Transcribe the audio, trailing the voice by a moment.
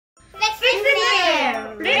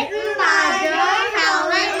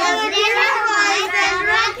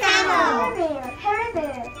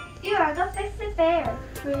Bear,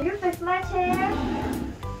 will you fix my chair?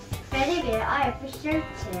 Teddy Bear, I fix your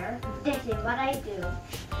chair. This is what I do.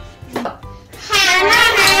 Hammer,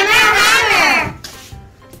 hammer, hammer!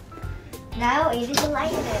 Now it is like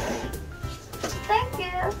this. Thank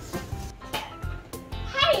you.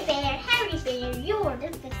 Harry Bear, you're the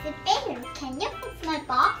fixed bear. Can you fix my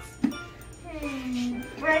box?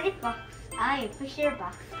 Freddy Fox, I fix your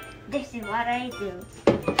box. This is what I do.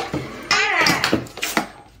 Hammer!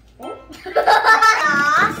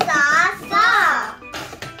 Saw.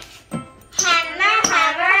 Hammer,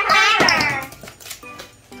 hammer, hammer!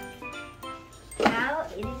 Now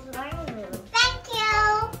it is like this. Thank you!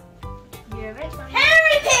 You're welcome.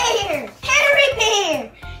 Harry Bear!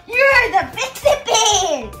 You're the fix-it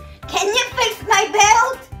bear! Can you fix my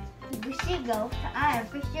belt? Wishy goat, I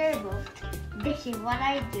fix your boat. This is what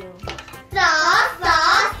I do. Saw.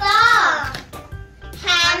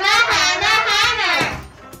 Hammer, hammer, hammer!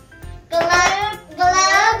 Glow,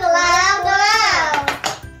 glow, glow, glow!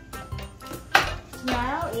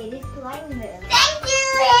 Now it is like this. Thank you,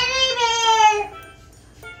 Harry Bear!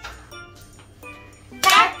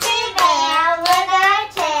 Back to bear with a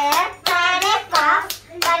chair, Freddy Fox,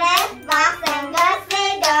 and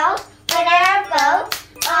Gussie Goat with their boat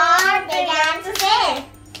all began to sing.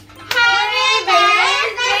 Harry Bear,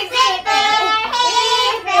 fix-it bear, he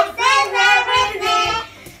fixes everything.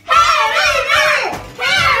 Harry Bear,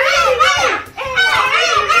 Harry Bear, Harry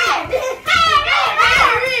Bear,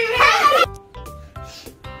 Harry Bear.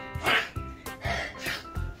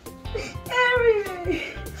 Harry Bear!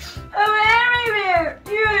 Oh, Harry Bear!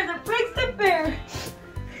 You're the fix-it bear!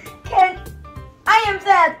 I am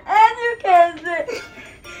sad, as you can see.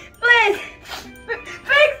 Please,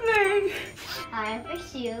 fix me! I fix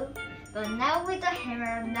you, but now with a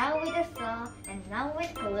hammer, now with a saw, and now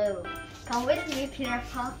with glue. Come with me, Peter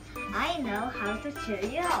Pan. I know how to cheer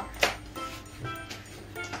you up.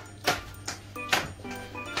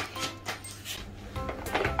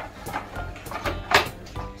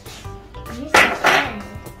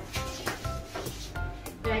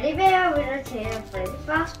 Teddy Bear with a tail, Freddy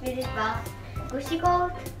Fox with his box, Gushy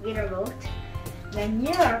Goat with a boat. When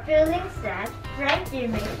you are feeling sad, Frankie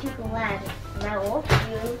makes you glad. Now all of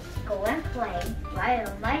you go and play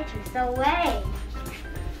while my trick's away.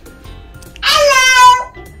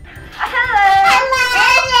 Hello!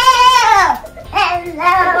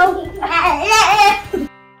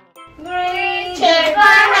 Green Cheer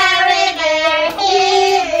for Harry Bear, he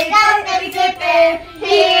becomes the fix-it bear,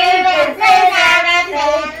 he fixes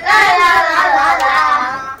everything. La la la la la.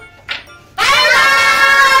 Bye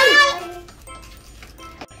bye.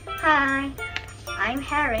 Hi, I'm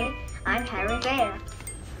Harry. I'm Harry Bear.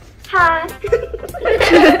 Hi.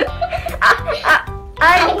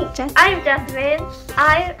 I'm Jasmine.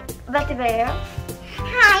 I'm Betty Bear.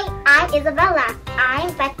 Hi, I'm Isabella. Hi,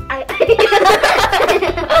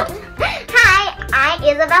 I'm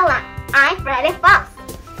Isabella. I'm Freddy Fox.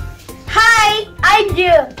 Hi, I'm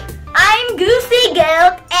June. I'm Goosey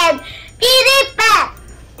Goat and Peter Pan.